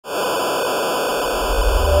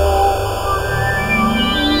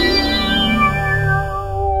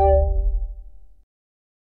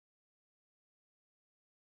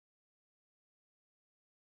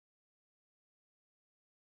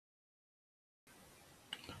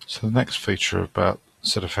So the next feature about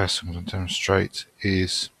ZFS I'm going to demonstrate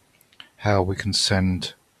is how we can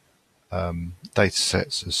send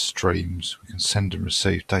datasets as streams. We can send and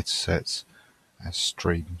receive datasets as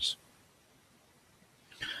streams.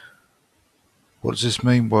 What does this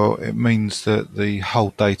mean? Well, it means that the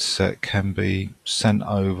whole dataset can be sent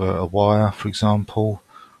over a wire, for example,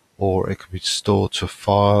 or it can be stored to a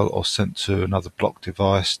file or sent to another block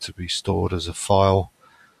device to be stored as a file,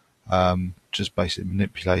 just basically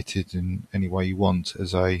manipulated in any way you want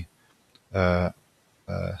as a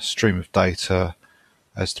stream of data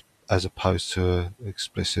as opposed to an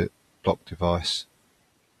explicit block device.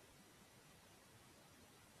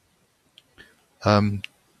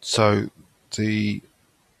 So the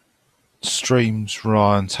streams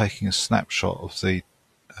rely on taking a snapshot of the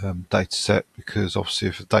data set, because obviously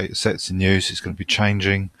if the data set's in use it's going to be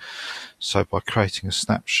changing. So by creating a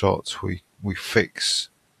snapshot we fix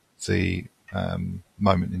the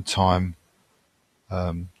moment in time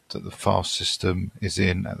that the file system is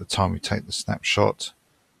in at the time we take the snapshot.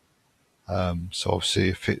 So obviously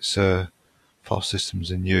if it's a file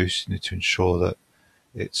system's in use, you need to ensure that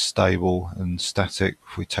it's stable and static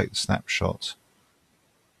if we take the snapshot.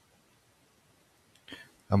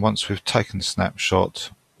 And once we've taken the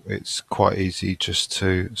snapshot, it's quite easy just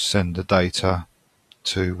to send the data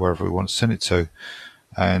to wherever we want to send it to.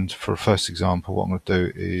 And for a first example, what I'm going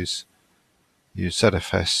to do is use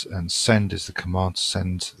ZFS, and send is the command to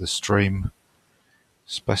send the stream,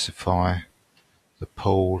 specify the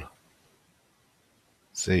pool,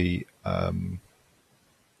 the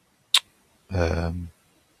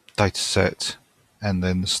data set, and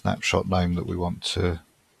then the snapshot name that we want to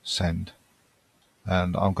send.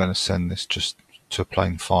 And I'm going to send this just to a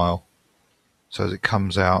plain file. So as it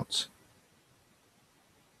comes out,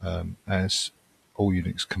 as all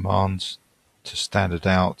Unix commands, to standard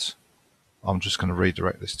out, I'm just going to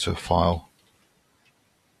redirect this to a file,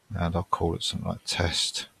 and I'll call it something like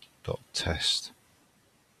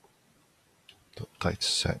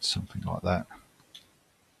test.test.dataset, something like that.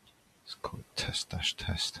 Let's call it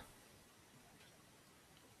test-test.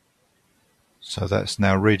 So that's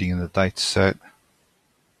now reading in the dataset,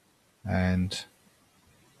 and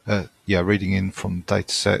reading in from the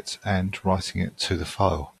dataset and writing it to the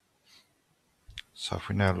file. So if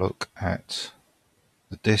we now look at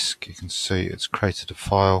the disk, you can see it's created a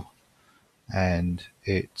file, and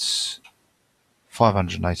it's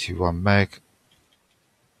 581 meg.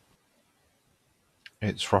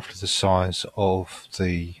 It's roughly the size of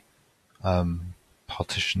the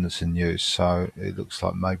partition that's in use, so it looks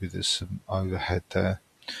like maybe there's some overhead there.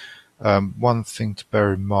 One thing to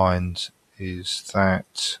bear in mind is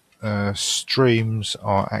that streams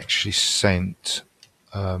are actually sent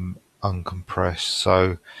uncompressed.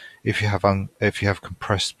 So if you have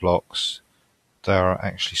compressed blocks, they are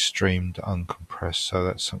actually streamed uncompressed. So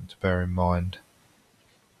that's something to bear in mind.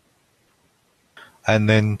 And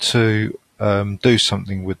then to do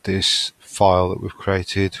something with this file that we've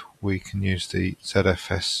created, we can use the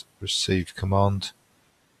ZFS receive command,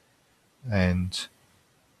 and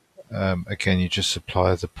again you just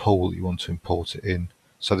supply the pool that you want to import it in.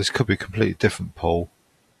 So this could be a completely different pool.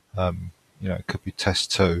 It could be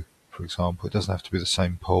test2, for example. It doesn't have to be the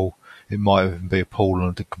same pool. It might even be a pool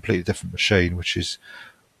on a completely different machine, which is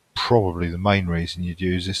probably the main reason you'd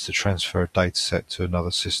use this, to transfer a data set to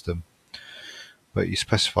another system. But you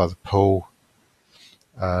specify the pool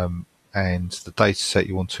and the data set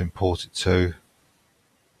you want to import it to.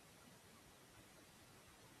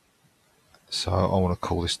 So I want to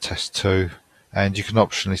call this test2, and you can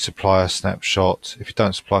optionally supply a snapshot. If you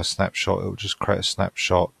don't supply a snapshot, it will just create a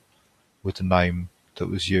snapshot with the name that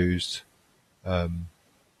was used from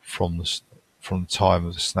the time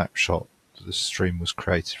of the snapshot that the stream was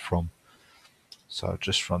created from. So I'll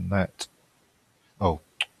just run that.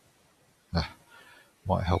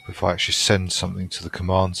 Might help if I actually send something to the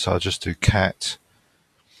command. So I'll just do cat,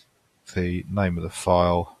 the name of the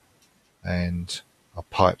file, and I'll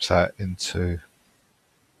pipe that into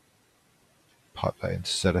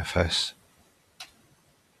ZFS.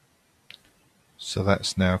 So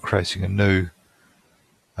that's now creating a new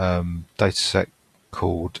dataset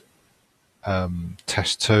called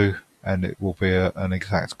test2, and it will be an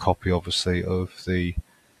exact copy, obviously, of the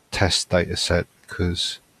test dataset,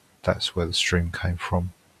 because that's where the stream came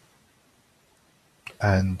from.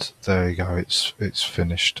 And there you go, it's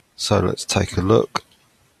finished. So let's take a look,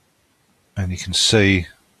 and you can see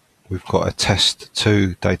we've got a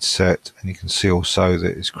test2 dataset, and you can see also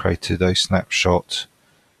that it's created a snapshot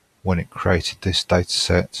when it created this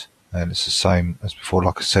dataset, and it's the same as before.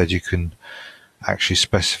 Like I said, you can actually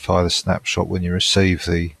specify the snapshot when you receive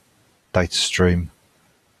the data stream,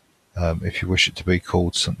 if you wish it to be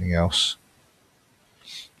called something else.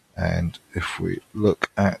 And if we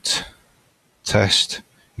look at test,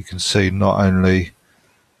 you can see not only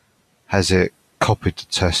has it copied the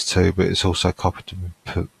test2, but it's also copied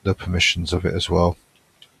the permissions of it as well.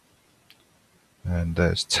 And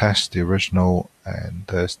there's test, the original, and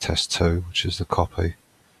there's test2, which is the copy.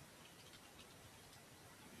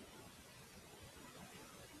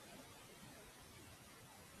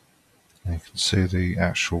 And you can see the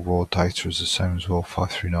actual raw data is the same as well,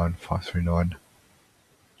 539, 539.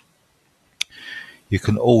 You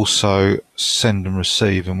can also send and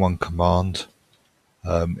receive in one command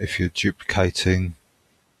if you're duplicating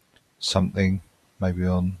something, maybe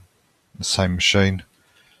on the same machine.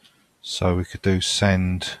 So we could do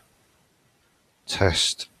send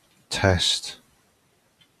test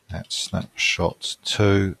at snapshot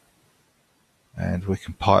 2, and we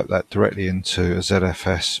can pipe that directly into a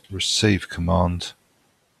ZFS receive command,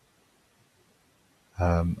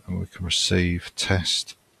 and we can receive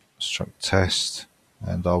test struct test,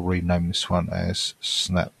 and I'll rename this one as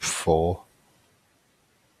snap4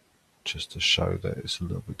 just to show that it's a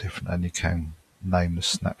little bit different, and you can name the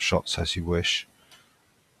snapshots as you wish.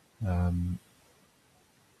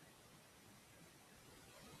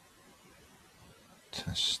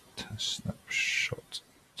 Test snapshot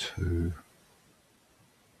 2.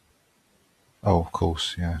 Oh, of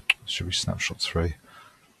course, yeah, it should be snapshot 3.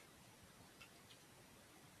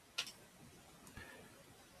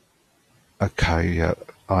 Okay, yeah,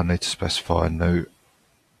 I need to specify a new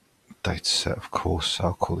dataset, of course.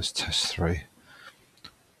 I'll call this test 3.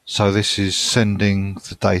 So this is sending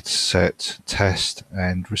the dataset test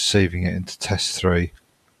and receiving it into test 3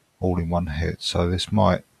 all in one hit. So this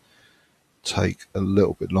might take a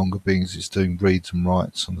little bit longer, being as it's doing reads and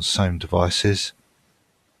writes on the same devices.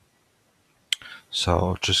 So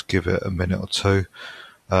I'll just give it a minute or two.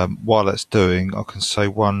 While that's doing, I can say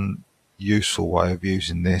one useful way of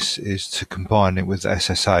using this is to combine it with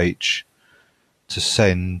SSH to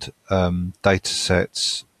send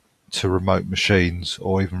datasets to remote machines,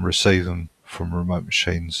 or even receive them from remote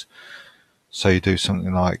machines. So you do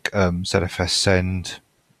something like ZFS send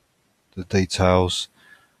the details,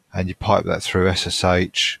 and you pipe that through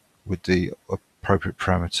SSH with the appropriate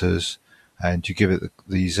parameters, and you give it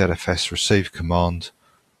the ZFS receive command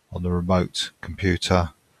on the remote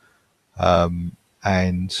computer,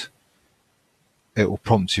 and it will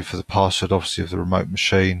prompt you for the password, obviously, of the remote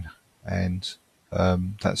machine, and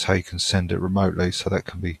that's how you can send it remotely. So that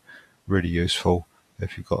can be really useful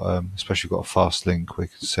if you've got, especially got a fast link where you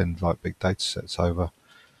can send like big data sets over.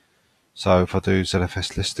 So if I do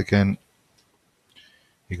ZFS list again,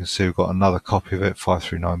 you can see we've got another copy of it,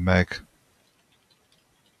 539 meg.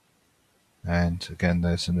 And again,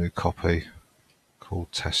 there's a new copy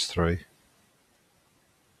called test3.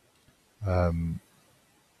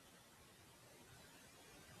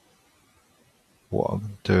 What I'm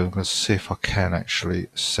going to do, I'm going to see if I can actually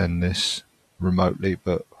send this remotely,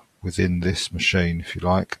 but within this machine, if you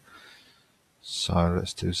like. So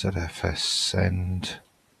let's do ZFS send.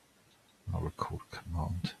 I'll record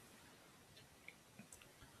command.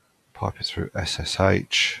 Pipe it through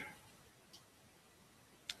SSH.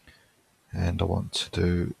 And I want to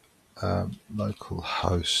do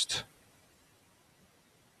localhost.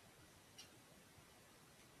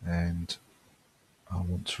 And I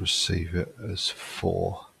want to receive it as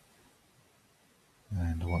 4.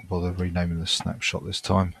 And I won't bother renaming the snapshot this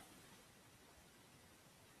time.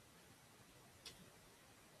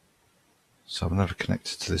 So I've never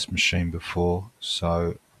connected to this machine before,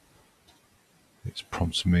 so it's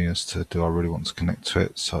prompting me as to, do I really want to connect to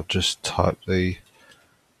it? So I'll just type the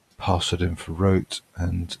password in for root,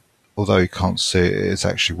 and although you can't see it, it's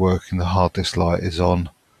actually working. The hard disk light is on.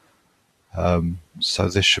 So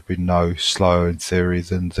this should be no slower in theory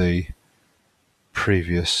than the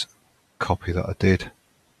previous copy that I did.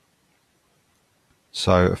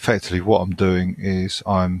 So effectively what I'm doing is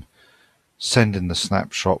I'm sending the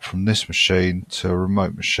snapshot from this machine to a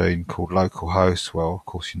remote machine called localhost. Well, of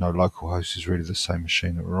course, you know, localhost is really the same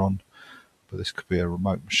machine that we're on, but this could be a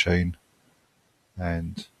remote machine,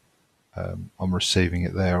 and I'm receiving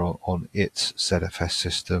it there on its ZFS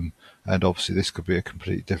system. And obviously this could be a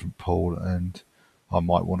completely different pool, and I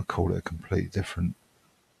might want to call it a completely different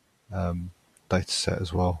data set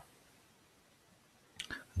as well.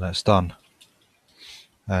 And that's done.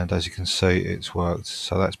 And as you can see, it's worked.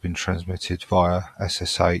 So that's been transmitted via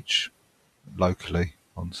SSH locally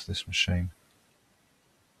onto this machine.